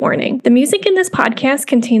warning. The music in this podcast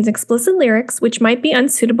contains explicit lyrics which might be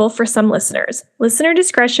unsuitable for some listeners. Listener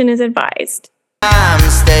discretion is advised.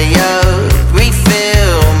 Stay up,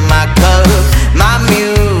 refill my cup. My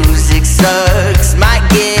music sucks, might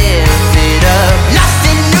give it up.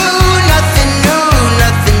 Nothing new, nothing new,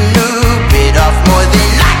 nothing new. Bit off more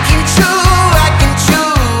than I can chew.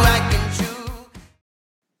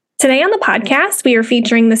 Today on the podcast, we are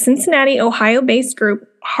featuring the Cincinnati, Ohio-based group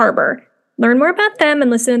HARBOUR. Learn more about them and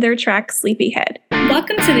listen to their track, Sleepyhead.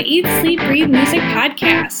 Welcome to the Eat, Sleep, Breathe Music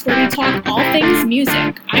podcast, where we talk all things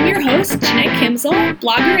music. I'm your host, Jeanette Kimsel,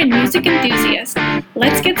 blogger and music enthusiast.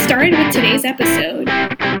 Let's get started with today's episode.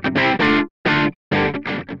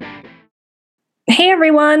 Hey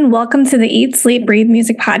everyone, welcome to the Eat, Sleep, Breathe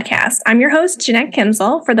Music podcast. I'm your host, Jeanette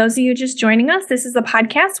Kimsel. For those of you just joining us, this is a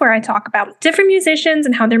podcast where I talk about different musicians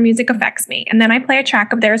and how their music affects me, and then I play a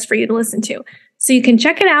track of theirs for you to listen to. So you can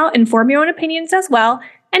check it out and form your own opinions as well.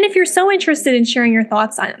 And if you're so interested in sharing your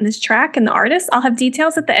thoughts on this track and the artist, I'll have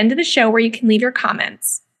details at the end of the show where you can leave your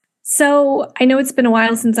comments. So I know it's been a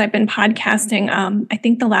while since I've been podcasting. I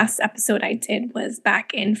think the last episode I did was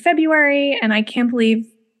back in February, and I can't believe a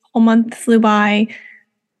whole month flew by.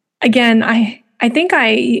 Again, I think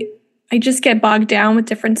I just get bogged down with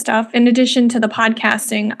different stuff. In addition to the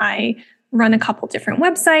podcasting, I run a couple different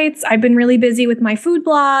websites. I've been really busy with my food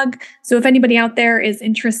blog. So if anybody out there is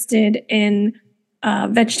interested in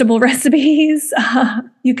vegetable recipes,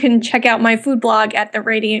 you can check out my food blog at The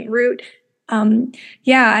Radiant Root.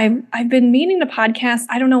 I've been meaning to podcast.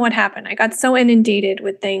 I don't know what happened. I got so inundated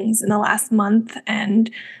with things in the last month, and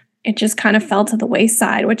it just kind of fell to the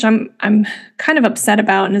wayside, which I'm kind of upset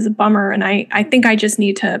about and is a bummer. And I think I just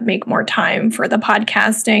need to make more time for the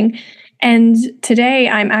podcasting. And today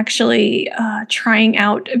I'm actually trying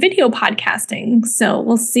out video podcasting. So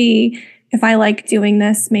we'll see if I like doing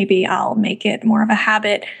this. Maybe I'll make it more of a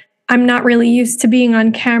habit. I'm not really used to being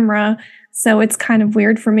on camera, so it's kind of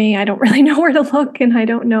weird for me. I don't really know where to look, and I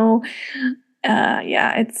don't know.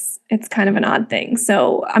 It's kind of an odd thing.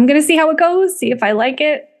 So I'm going to see how it goes, see if I like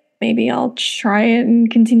it. Maybe I'll try it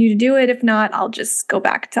and continue to do it. If not, I'll just go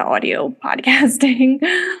back to audio podcasting.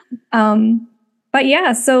 But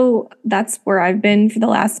yeah, so that's where I've been for the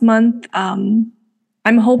last month. I'm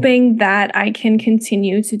hoping that I can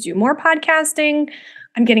continue to do more podcasting.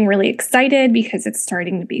 I'm getting really excited because it's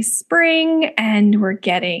starting to be spring and we're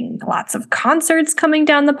getting lots of concerts coming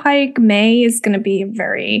down the pike. May is going to be a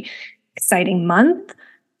very exciting month.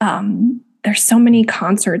 There's so many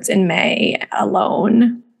concerts in May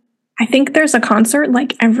alone. I think there's a concert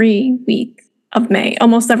like every week of May,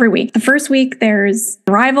 almost every week. The first week there's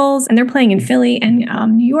Rivals, and they're playing in Philly and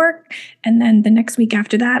New York. And then the next week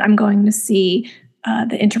after that, I'm going to see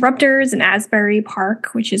the Interrupters in Asbury Park,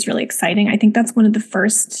 which is really exciting. I think that's one of the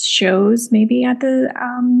first shows maybe at the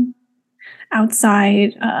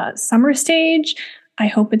outside summer stage. I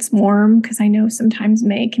hope it's warm because I know sometimes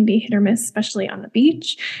May can be hit or miss, especially on the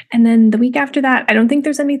beach. And then the week after that, I don't think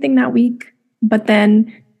there's anything that week. But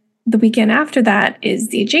then the weekend after that is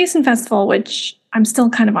the Adjacent Festival, which I'm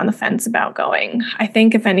still kind of on the fence about going. I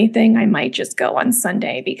think if anything, I might just go on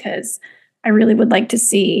Sunday because I really would like to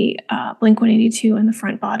see Blink-182 and the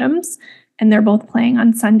Front Bottoms, and they're both playing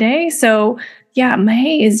on Sunday. So yeah,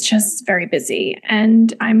 May is just very busy,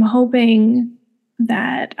 and I'm hoping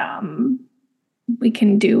that we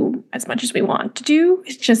can do as much as we want to do.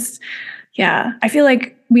 It's just, yeah, I feel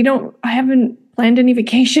like I haven't planned any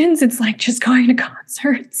vacations. It's like just going to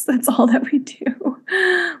concerts. That's all that we do.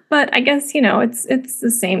 But I guess, it's the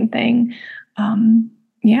same thing.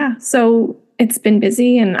 So it's been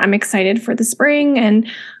busy and I'm excited for the spring. And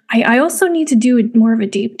I also need to do more of a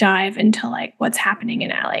deep dive into like what's happening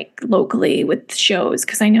in locally with shows.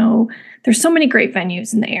 Cause I know there's so many great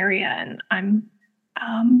venues in the area, and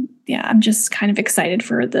I'm just kind of excited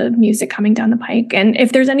for the music coming down the pike. And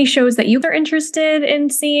if there's any shows that you are interested in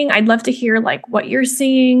seeing, I'd love to hear like what you're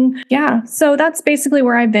seeing. Yeah, so that's basically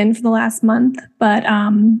where I've been for the last month. But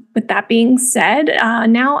with that being said,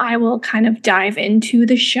 now I will kind of dive into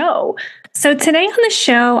the show. So today on the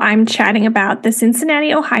show, I'm chatting about the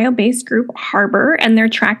Cincinnati, Ohio-based group HARBOUR and their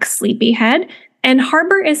track Sleepyhead. And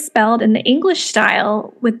HARBOUR is spelled in the English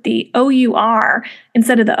style with the O-U-R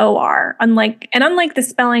instead of the O-R. Unlike the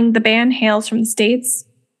spelling, the band hails from the States,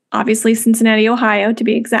 obviously Cincinnati, Ohio, to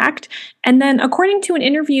be exact. And then according to an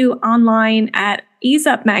interview online at Ease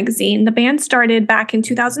Up magazine, the band started back in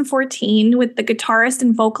 2014 with the guitarist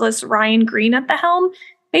and vocalist Ryan Green at the helm,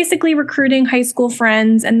 basically recruiting high school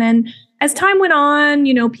friends. And then as time went on,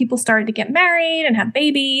 people started to get married and have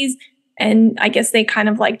babies. And I guess they kind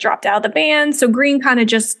of like dropped out of the band. So Green kind of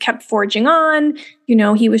just kept forging on. You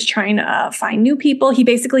know, he was trying to find new people. He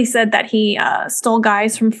basically said that he stole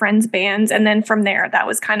guys from friends' bands. And then from there, that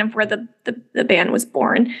was kind of where the band was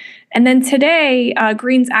born. And then today,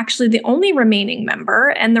 Green's actually the only remaining member.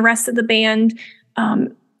 And the rest of the band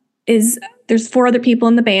there's 4 other people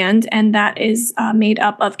in the band. And that is made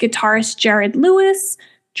up of guitarist Jared Lewis,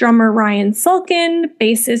 drummer Ryan Sulkin,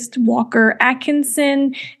 bassist Walker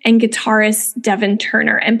Atkinson, and guitarist Devin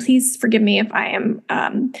Turner. And please forgive me if I am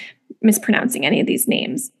mispronouncing any of these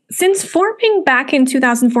names. Since forming back in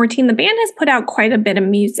 2014, the band has put out quite a bit of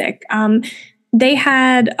music. They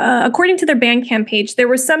had, according to their Bandcamp page, there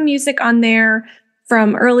was some music on there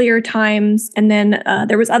from earlier times, and then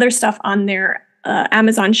there was other stuff on their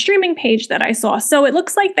Amazon streaming page that I saw. So it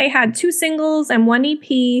looks like they had 2 singles and 1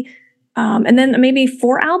 EP, and then maybe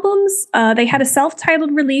 4 albums. They had a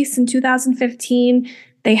self-titled release in 2015.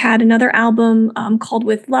 They had another album called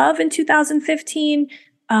With Love in 2015,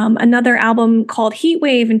 another album called Heat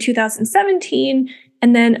Wave in 2017.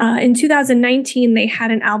 And then in 2019, they had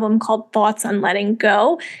an album called Thoughts on Letting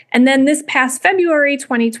Go. And then this past February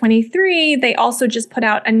 2023, they also just put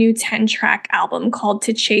out a new 10-track album called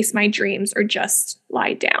To Chase My Dreams or Just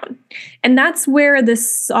Lie Down. And that's where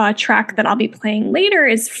this track that I'll be playing later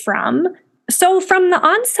is from. So from the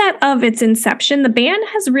onset of its inception, the band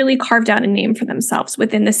has really carved out a name for themselves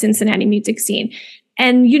within the Cincinnati music scene.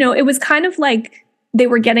 And, you know, it was kind of like they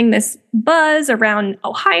were getting this buzz around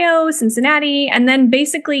Ohio, Cincinnati, and then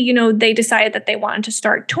basically, you know, they decided that they wanted to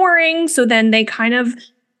start touring. So then they kind of,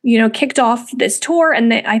 you know, kicked off this tour.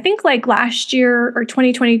 And I think like last year or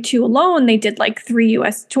 2022 alone, they did like 3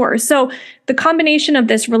 US tours. So the combination of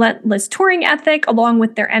this relentless touring ethic along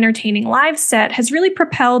with their entertaining live set has really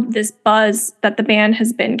propelled this buzz that the band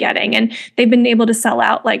has been getting. And they've been able to sell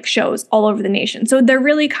out like shows all over the nation. So they're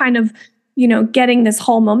really kind of, you know, getting this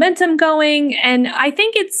whole momentum going. And I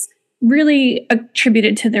think it's really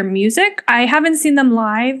attributed to their music. I haven't seen them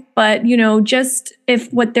live, but, you know, just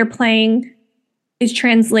if what they're playing is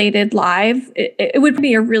translated live, it would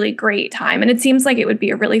be a really great time. And it seems like it would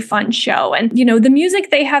be a really fun show. And, you know, the music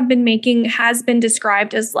they have been making has been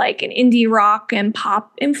described as like an indie rock and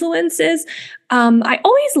pop influences. I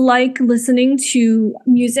always like listening to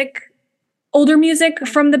older music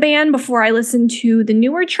from the band before I listen to the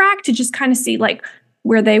newer track to just kind of see like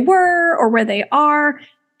where they were or where they are.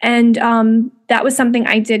 And that was something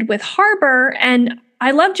I did with HARBOUR. And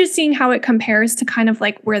I love just seeing how it compares to kind of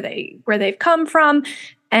like where they've come from.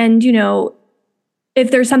 And, you know, if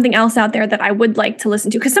there's something else out there that I would like to listen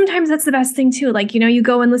to, because sometimes that's the best thing too. Like, you know, you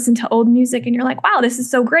go and listen to old music and you're like, wow, this is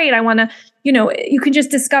so great. I want to, you know, you can just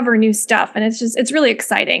discover new stuff. And it's really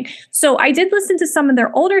exciting. So I did listen to some of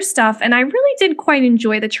their older stuff and I really did quite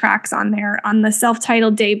enjoy the tracks on there on the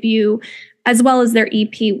self-titled debut, as well as their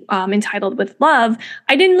EP entitled With Love.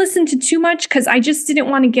 I didn't listen to too much because I just didn't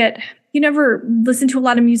want to you never listen to a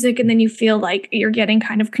lot of music and then you feel like you're getting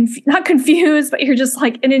kind of not confused, but you're just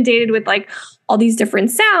like inundated with like all these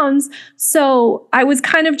different sounds. So I was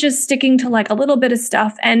kind of just sticking to like a little bit of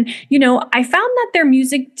stuff. And, you know, I found that their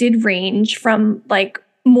music did range from like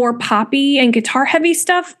more poppy and guitar heavy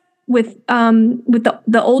stuff with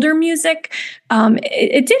the older music.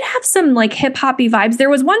 It did have some like hip hoppy vibes. There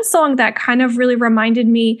was one song that kind of really reminded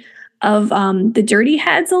me of the Dirty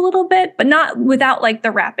Heads a little bit, but not without like the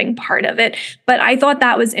rapping part of it. But I thought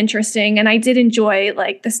that was interesting. And I did enjoy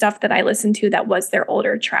like the stuff that I listened to that was their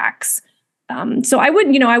older tracks. So I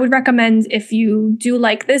would recommend if you do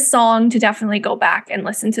like this song to definitely go back and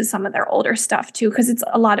listen to some of their older stuff too, because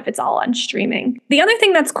a lot of it's all on streaming. The other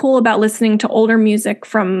thing that's cool about listening to older music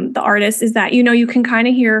from the artist is that, you know, you can kind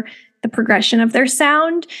of hear the progression of their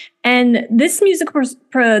sound. And this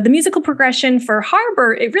the musical progression for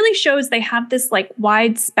HARBOUR, it really shows they have this like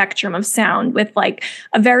wide spectrum of sound with like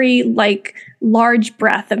a very like large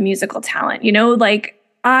breadth of musical talent. You know, like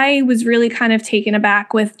I was really kind of taken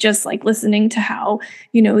aback with just like listening to how,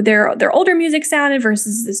 you know, their older music sounded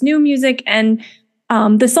versus this new music. And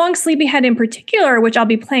the song Sleepyhead in particular, which I'll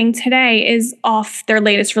be playing today, is off their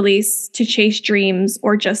latest release, To Chase Dreams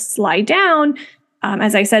or Just Lie Down.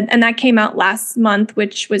 As I said, and that came out last month,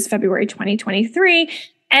 which was February 2023.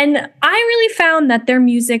 And I really found that their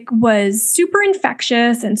music was super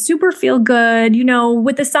infectious and super feel good. You know,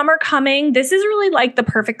 with the summer coming, this is really like the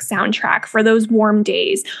perfect soundtrack for those warm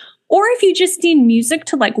days. Or if you just need music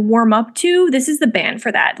to like warm up to, this is the band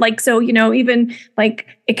for that. Like, so, you know, even like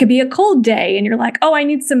it could be a cold day and you're like, oh, I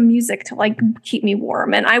need some music to like keep me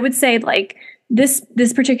warm. And I would say like, this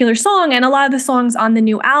particular song and a lot of the songs on the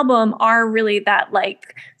new album are really that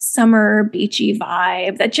like summer beachy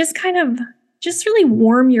vibe that just kind of just really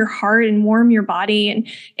warm your heart and warm your body. And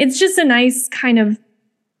it's just a nice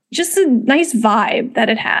vibe that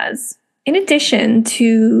it has. In addition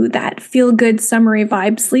to that feel-good summery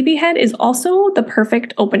vibe, Sleepyhead is also the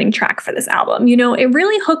perfect opening track for this album. You know, it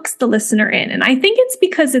really hooks the listener in. And I think it's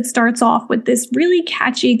because it starts off with this really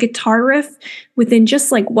catchy guitar riff within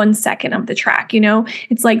just like 1 second of the track. You know,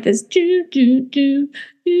 it's like this do, do, do, do,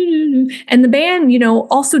 do. And the band, you know,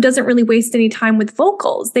 also doesn't really waste any time with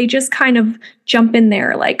vocals. They just kind of jump in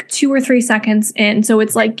there like 2 or 3 seconds in. So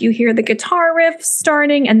it's like you hear the guitar riff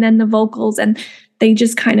starting and then the vocals, and they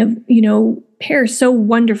just kind of, you know, pair so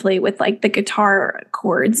wonderfully with like the guitar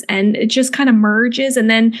chords, and it just kind of merges, and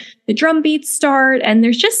then the drum beats start, and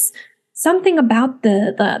there's just something about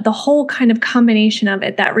the whole kind of combination of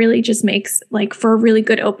it that really just makes like for a really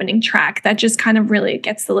good opening track that just kind of really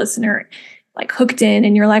gets the listener like hooked in,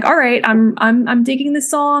 and you're like, all right, I'm digging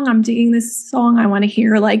this song. I want to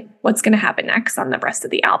hear like what's going to happen next on the rest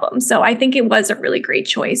of the album. So I think it was a really great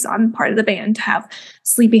choice on part of the band to have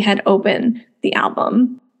Sleepyhead open the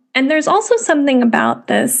album. And there's also something about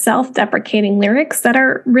the self-deprecating lyrics that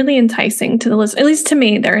are really enticing to the listener. At least to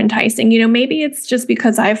me, they're enticing. You know, maybe it's just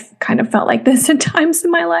because I've kind of felt like this at times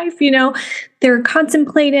in my life. You know, they're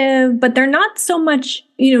contemplative, but they're not so much,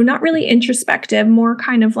 you know, not really introspective, more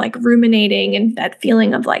kind of like ruminating, and that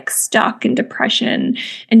feeling of like stuck and depression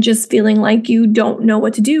and just feeling like you don't know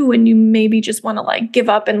what to do and you maybe just want to like give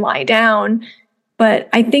up and lie down. But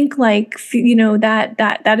I think like, you know,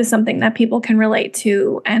 that is something that people can relate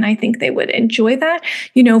to. And I think they would enjoy that,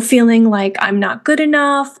 you know, feeling like I'm not good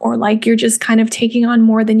enough, or like you're just kind of taking on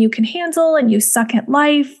more than you can handle and you suck at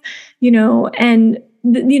life, you know. And,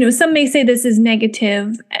 you know, some may say this is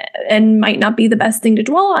negative and might not be the best thing to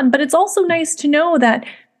dwell on, but it's also nice to know that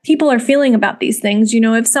people are feeling about these things. You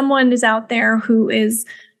know, if someone is out there who is,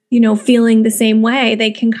 you know, feeling the same way,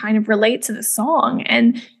 they can kind of relate to the song.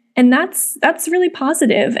 And that's really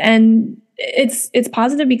positive. And it's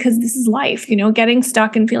positive because this is life. You know, getting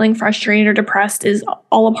stuck and feeling frustrated or depressed is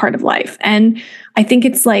all a part of life. And I think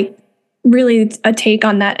it's like really a take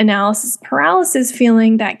on that analysis paralysis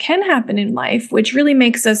feeling that can happen in life, which really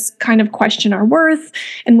makes us kind of question our worth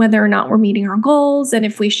and whether or not we're meeting our goals, and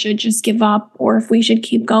if we should just give up or if we should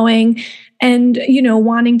keep going. And, you know,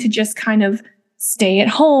 wanting to just kind of stay at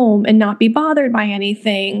home and not be bothered by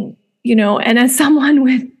anything. You know, and as someone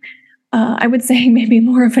with, I would say maybe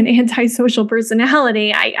more of an antisocial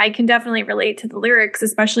personality, I can definitely relate to the lyrics,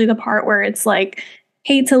 especially the part where it's like,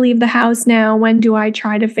 hate to leave the house now. When do I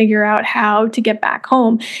try to figure out how to get back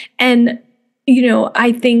home? And, you know,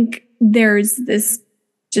 I think there's this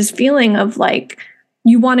just feeling of like,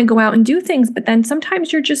 you want to go out and do things, but then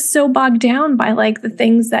sometimes you're just so bogged down by like the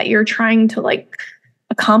things that you're trying to like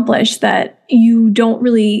accomplish that you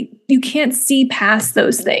can't see past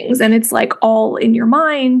those things. And it's like all in your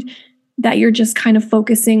mind that you're just kind of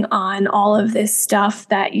focusing on all of this stuff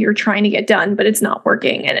that you're trying to get done, but it's not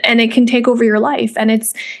working. And it can take over your life. And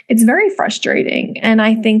it's very frustrating. And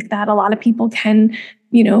I think that a lot of people can,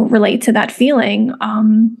 you know, relate to that feeling.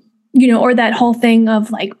 You know, or that whole thing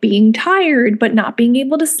of like being tired, but not being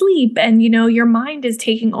able to sleep. And, you know, your mind is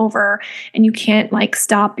taking over and you can't like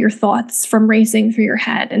stop your thoughts from racing through your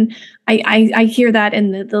head. And I hear that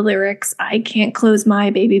in the lyrics. I can't close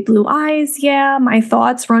my baby blue eyes. Yeah, my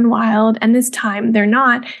thoughts run wild. And this time they're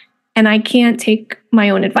not. And I can't take my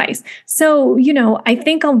own advice. So, you know, I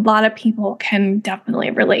think a lot of people can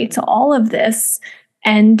definitely relate to all of this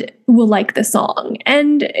and will like the song.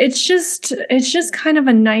 And it's just kind of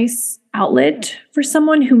a nice outlet for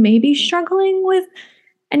someone who may be struggling with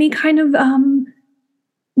any kind of,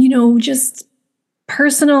 you know, just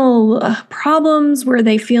personal problems where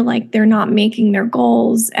they feel like they're not making their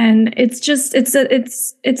goals. And it's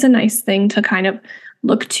a nice thing to kind of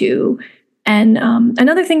look to. And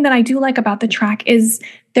another thing that I do like about the track is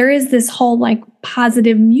there is this whole like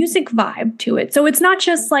positive music vibe to it. So it's not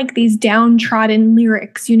just like these downtrodden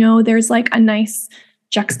lyrics, you know, there's like a nice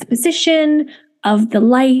juxtaposition of the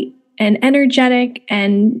light and energetic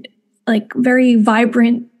and like very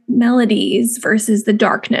vibrant melodies versus the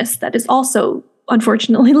darkness that is also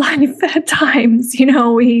unfortunately life at times. You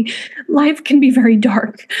know, life can be very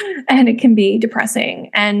dark and it can be depressing.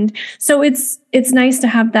 And so it's nice to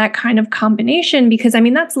have that kind of combination, because I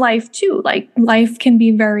mean, that's life too. Like life can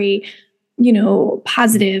be very, you know,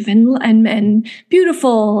 positive and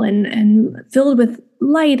beautiful and filled with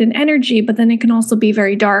light and energy, but then it can also be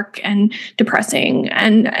very dark and depressing.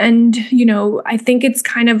 And you know, I think it's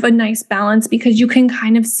kind of a nice balance because you can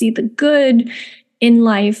kind of see the good in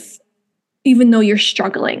life even though you're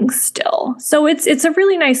struggling still. So it's a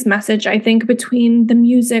really nice message, I think, between the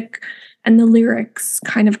music and the lyrics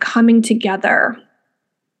kind of coming together.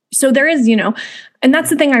 So there is, and that's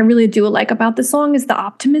the thing I really do like about the song is the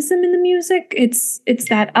optimism in the music. It's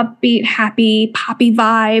that upbeat, happy, poppy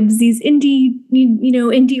vibes, these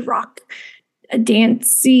indie rock,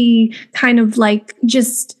 dancey kind of like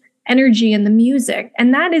just energy in the music.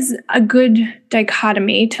 And that is a good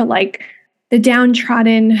dichotomy to like the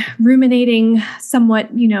downtrodden, ruminating, somewhat,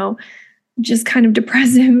 just kind of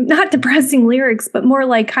depressing, not depressing lyrics, but more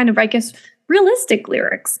like kind of, I guess, realistic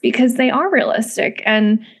lyrics, because they are realistic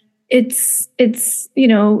and it's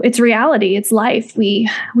reality, it's life.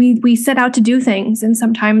 We set out to do things, and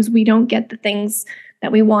sometimes we don't get the things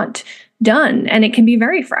that we want done, and it can be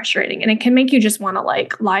very frustrating, and it can make you just want to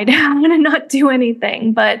like lie down and not do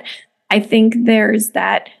anything. But I think there's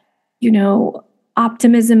that,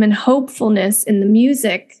 optimism and hopefulness in the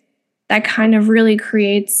music that kind of really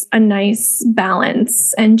creates a nice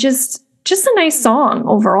balance and just a nice song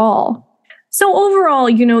overall. So overall,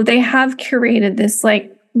 they have curated this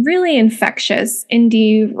like really infectious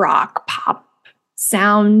indie rock pop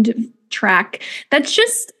sound track that's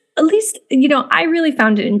just, at least, I really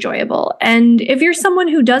found it enjoyable. And if you're someone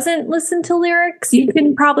who doesn't listen to lyrics, you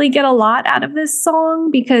can probably get a lot out of this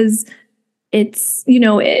song, because it's,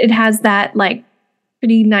 it has that like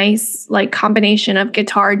pretty nice like combination of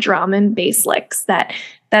guitar, drum, and bass licks that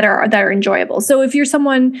are enjoyable. So if you're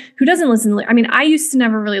someone who doesn't listen, I used to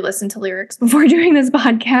never really listen to lyrics before doing this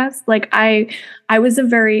podcast. Like I was a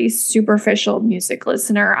very superficial music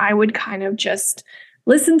listener. I would kind of just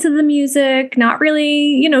listen to the music, not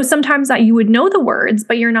really, sometimes that you would know the words,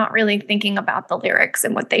 but you're not really thinking about the lyrics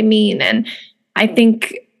and what they mean. And I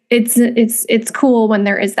think it's cool when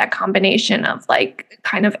there is that combination of like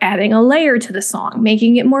kind of adding a layer to the song,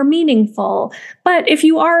 making it more meaningful. But if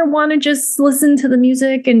you want to just listen to the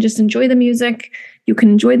music and just enjoy the music, you can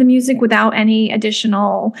enjoy the music without any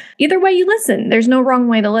additional, either way you listen, there's no wrong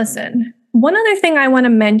way to listen. One other thing I want to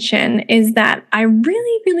mention is that I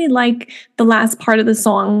really, really like the last part of the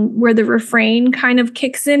song where the refrain kind of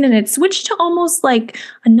kicks in and it switched to almost like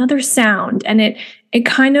another sound, and it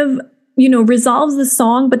kind of resolves the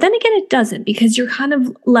song, but then again, it doesn't, because you're kind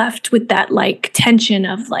of left with that like tension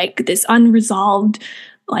of like this unresolved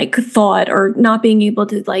like thought, or not being able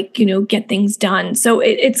to like, get things done. So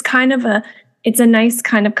it's kind of it's a nice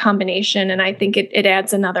kind of combination. And I think it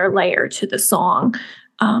adds another layer to the song.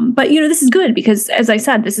 But this is good because, as I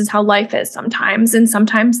said, this is how life is sometimes. And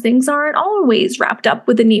sometimes things aren't always wrapped up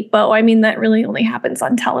with a neat bow. That really only happens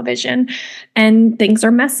on television, and things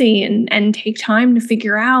are messy and take time to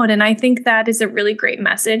figure out. And I think that is a really great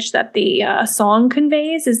message that the song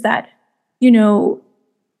conveys, is that,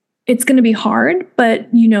 it's going to be hard, but,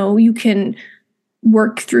 you can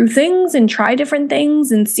work through things and try different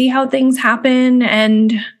things and see how things happen.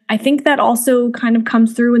 And I think that also kind of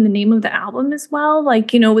comes through in the name of the album as well.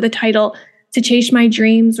 Like, with the title, To Chase My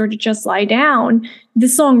Dreams or To Just Lie Down,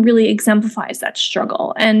 this song really exemplifies that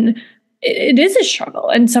struggle. And it is a struggle.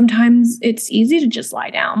 And sometimes it's easy to just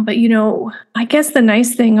lie down. But, I guess the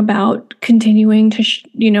nice thing about continuing to,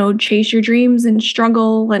 chase your dreams and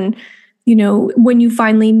struggle, and, when you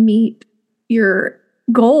finally meet your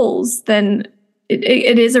goals, then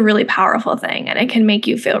it is a really powerful thing, and it can make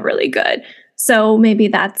you feel really good. So maybe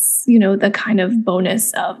that's, the kind of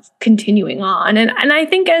bonus of continuing on. And I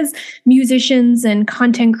think as musicians and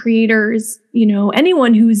content creators,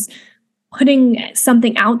 anyone who's putting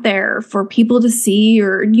something out there for people to see,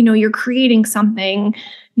 or, you're creating something,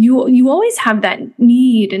 you always have that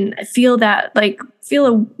need and feel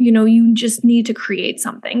you just need to create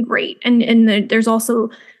something great. And there's also,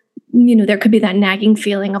 there could be that nagging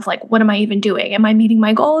feeling of like, what am I even doing? Am I meeting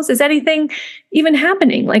my goals? Is anything even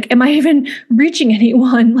happening? Like, am I even reaching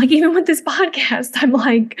anyone? Like, even with this podcast, I'm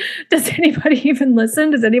like, does anybody even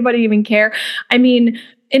listen? Does anybody even care? In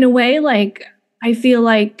a way, like, I feel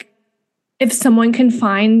like if someone can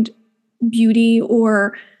find beauty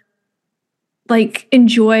or like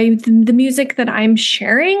enjoy the music that I'm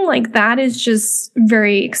sharing, like that is just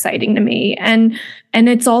very exciting to me. And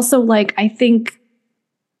it's also like, I think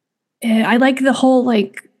I like the whole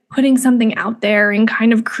like putting something out there and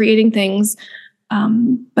kind of creating things.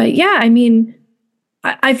 But yeah,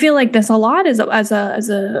 I feel like this a lot as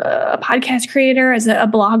a podcast creator, as a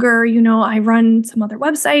blogger. I run some other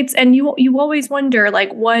websites, and you always wonder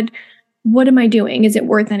like, what am I doing? Is it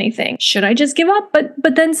worth anything? Should I just give up?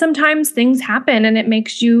 But then sometimes things happen, and it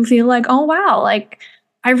makes you feel like, oh wow, like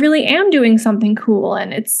I really am doing something cool,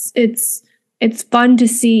 and it's fun to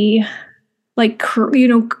see, like,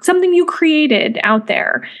 something you created out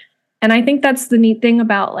there. And I think that's the neat thing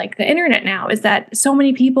about like the internet now, is that so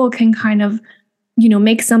many people can kind of,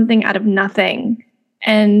 make something out of nothing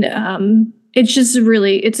And it's a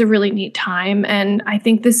really neat time. And I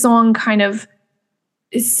think this song kind of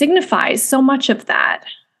signifies so much of that.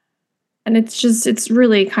 And it's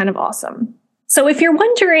really kind of awesome. So if you're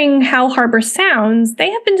wondering how HARBOUR sounds, they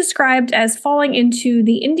have been described as falling into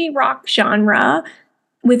the indie rock genre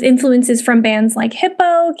with influences from bands like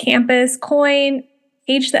Hippo, Campus, Coin,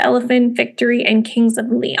 Cage the Elephant, Victory, and Kings of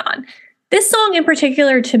Leon. This song in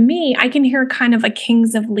particular, to me, I can hear kind of a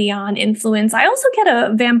Kings of Leon influence. I also get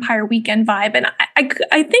a Vampire Weekend vibe, and I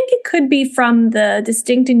think it could be from the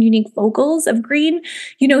distinct and unique vocals of Green.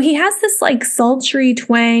 You know, he has this like sultry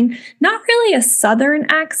twang, not really a Southern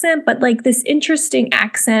accent, but like this interesting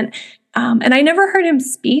accent. And I never heard him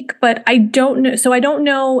speak, but I don't know. So I don't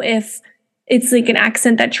know if it's like an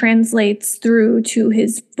accent that translates through to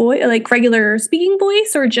his voice, like regular speaking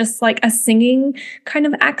voice, or just like a singing kind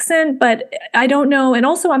of accent. But I don't know. And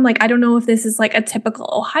also I'm like, I don't know if this is like a typical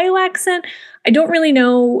Ohio accent. I don't really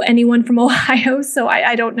know anyone from Ohio, so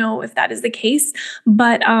I don't know if that is the case.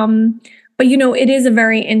 But you know, it is a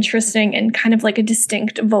very interesting and kind of like a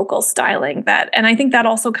distinct vocal styling and I think that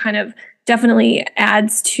also kind of definitely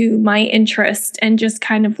adds to my interest and just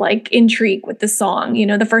kind of like intrigue with the song. You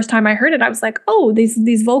know, the first time I heard it, I was like, oh,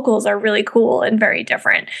 these vocals are really cool and very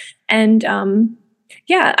different. And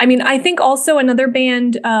yeah, I mean, I think also another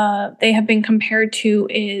band they have been compared to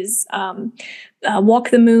is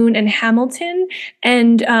Walk the Moon and Hamilton.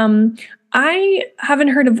 And I haven't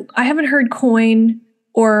heard Coin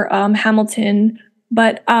or Hamilton.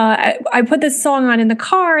 But I put this song on in the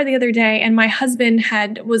car the other day, and my husband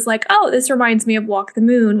was like, oh, this reminds me of Walk the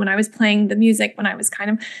Moon, when I was playing the music, when I was kind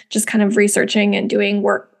of researching and doing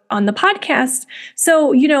work on the podcast.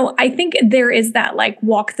 So, you know, I think there is that like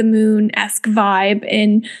Walk the Moon-esque vibe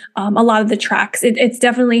in a lot of the tracks. It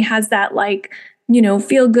definitely has that like, you know,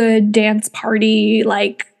 feel good dance party,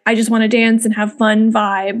 like I just want to dance and have fun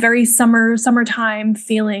vibe, very summertime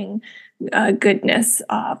feeling. Goodness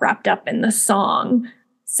wrapped up in the song.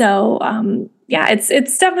 So yeah,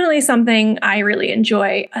 it's definitely something I really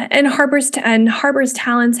enjoy. And HARBOUR's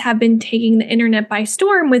talents have been taking the internet by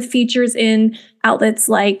storm with features in outlets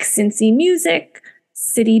like Cincy Music,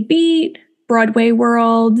 City Beat, Broadway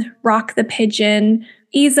World, Rock the Pigeon,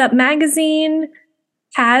 Ease Up Magazine,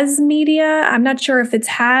 Haz Media. I'm not sure if it's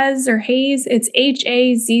Haz or Haze. It's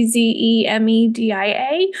HAZZEMEDIA.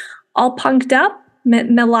 All Punked Up,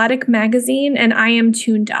 Melodic Magazine, and I Am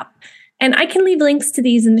Tuned Up. And I can leave links to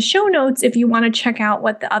these in the show notes if you want to check out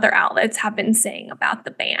what the other outlets have been saying about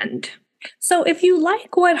the band. So if you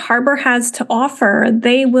like what HARBOUR has to offer,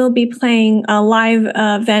 they will be playing a live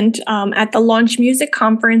event at the Launch Music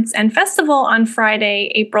Conference and Festival on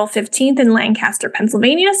Friday, April 15th in Lancaster,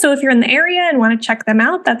 Pennsylvania. So if you're in the area and want to check them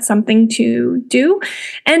out, that's something to do.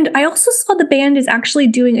 And I also saw the band is actually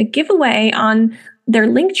doing a giveaway on their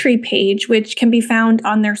Linktree page, which can be found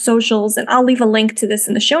on their socials. And I'll leave a link to this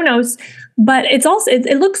in the show notes. But it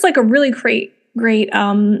looks like a really great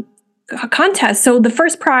contest. So the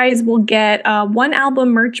first prize will get one album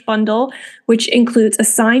merch bundle, which includes a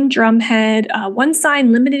signed drum head, one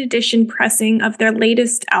signed limited edition pressing of their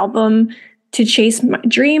latest album, To Chase My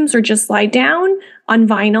Dreams or Just Lie Down, on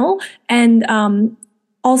vinyl. And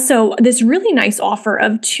also, this really nice offer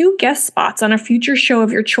of 2 guest spots on a future show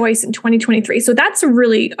of your choice in 2023. So that's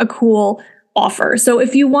really a cool offer. So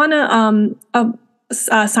if you want to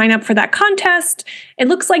sign up for that contest, it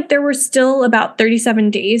looks like there were still about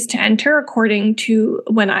 37 days to enter, according to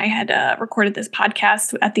when I had recorded this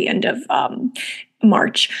podcast at the end of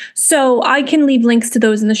March. So I can leave links to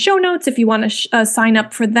those in the show notes if you want to sign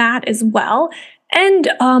up for that as well. And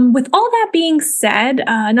with all that being said,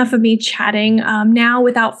 enough of me chatting. Now,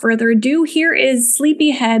 without further ado, here is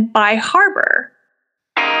Sleepyhead by HARBOUR.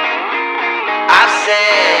 I've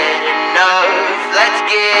said enough, let's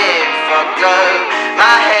get fucked up.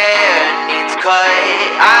 My hair needs cut,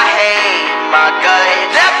 I hate my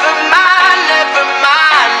gut. Never mind, never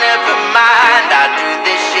mind, never mind. I do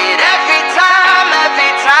this shit every time,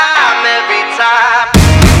 every time, every time.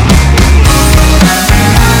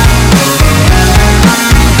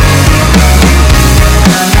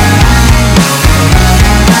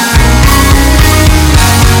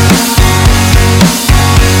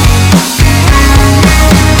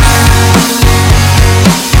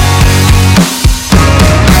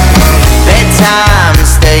 Time,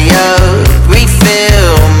 stay up,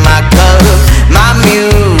 refill my cup. My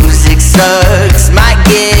music sucks, might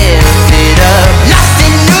give it up.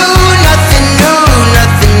 Nothing new, nothing new,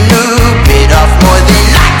 nothing new. Bit off more than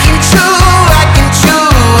I can chew, I can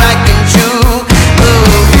chew, I can chew.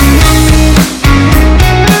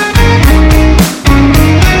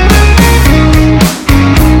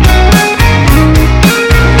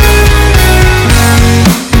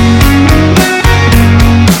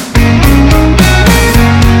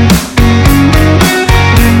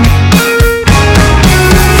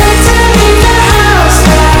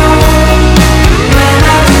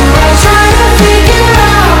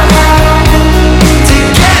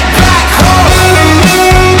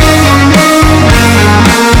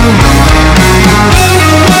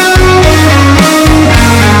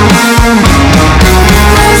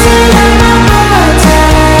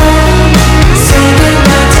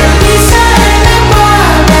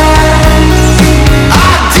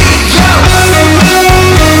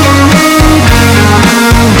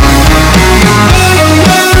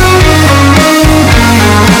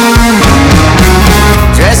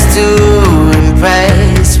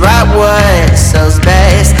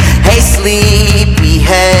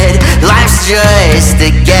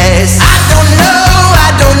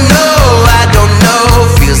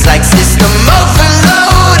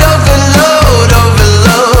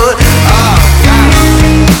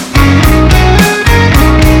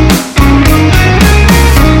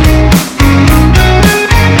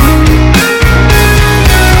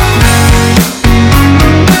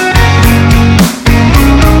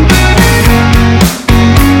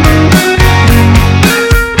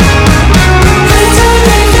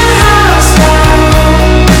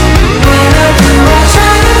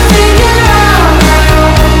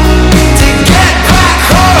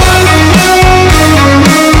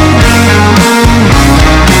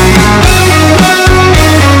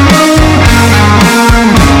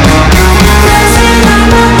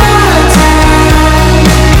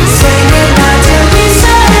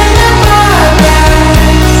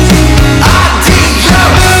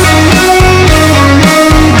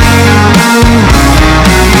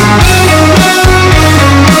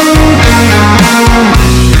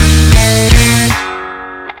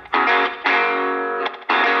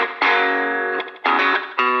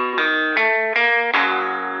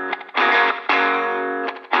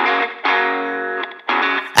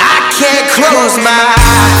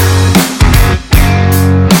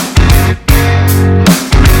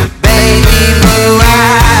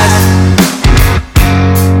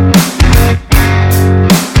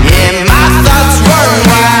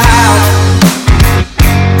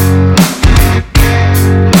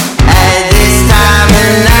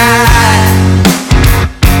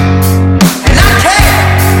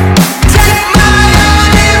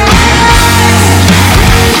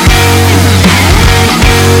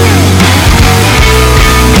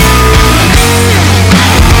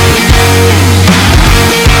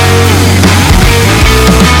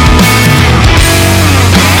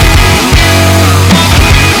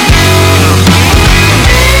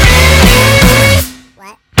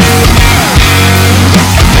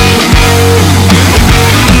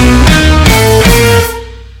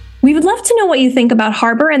 you think about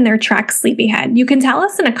HARBOUR and their track Sleepyhead. You can tell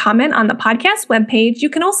us in a comment on the podcast webpage. You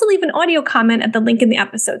can also leave an audio comment at the link in the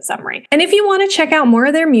episode summary. And if you want to check out more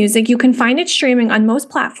of their music, you can find it streaming on most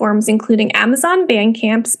platforms, including Amazon,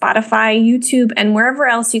 Bandcamp, Spotify, YouTube, and wherever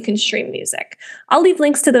else you can stream music. I'll leave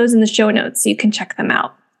links to those in the show notes so you can check them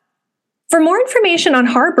out. For more information on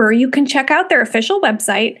HARBOUR, you can check out their official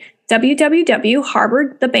website,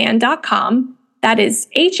 www.harbourtheband.com. That is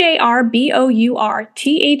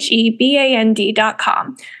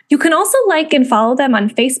HARBOURTHEBAND.com. You can also like and follow them on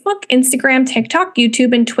Facebook, Instagram, TikTok,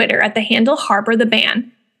 YouTube, and Twitter at the handle HARBOUR the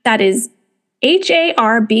Band. That is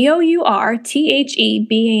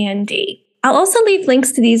HARBOURTHEBAND. I'll also leave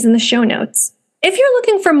links to these in the show notes. If you're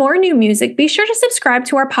looking for more new music, be sure to subscribe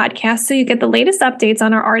to our podcast so you get the latest updates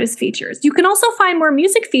on our artist features. You can also find more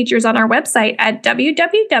music features on our website at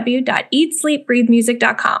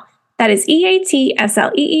www.eatsleepbreathemusic.com. That is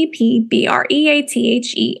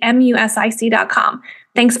EATSLEEPBREATHEMUSIC.com.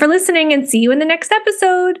 Thanks for listening and see you in the next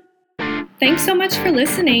episode. Thanks so much for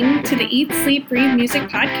listening to the Eat, Sleep, Breathe Music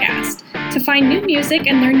podcast. To find new music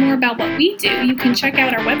and learn more about what we do, you can check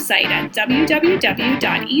out our website at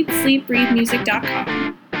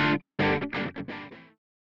www.eatsleepbreathemusic.com.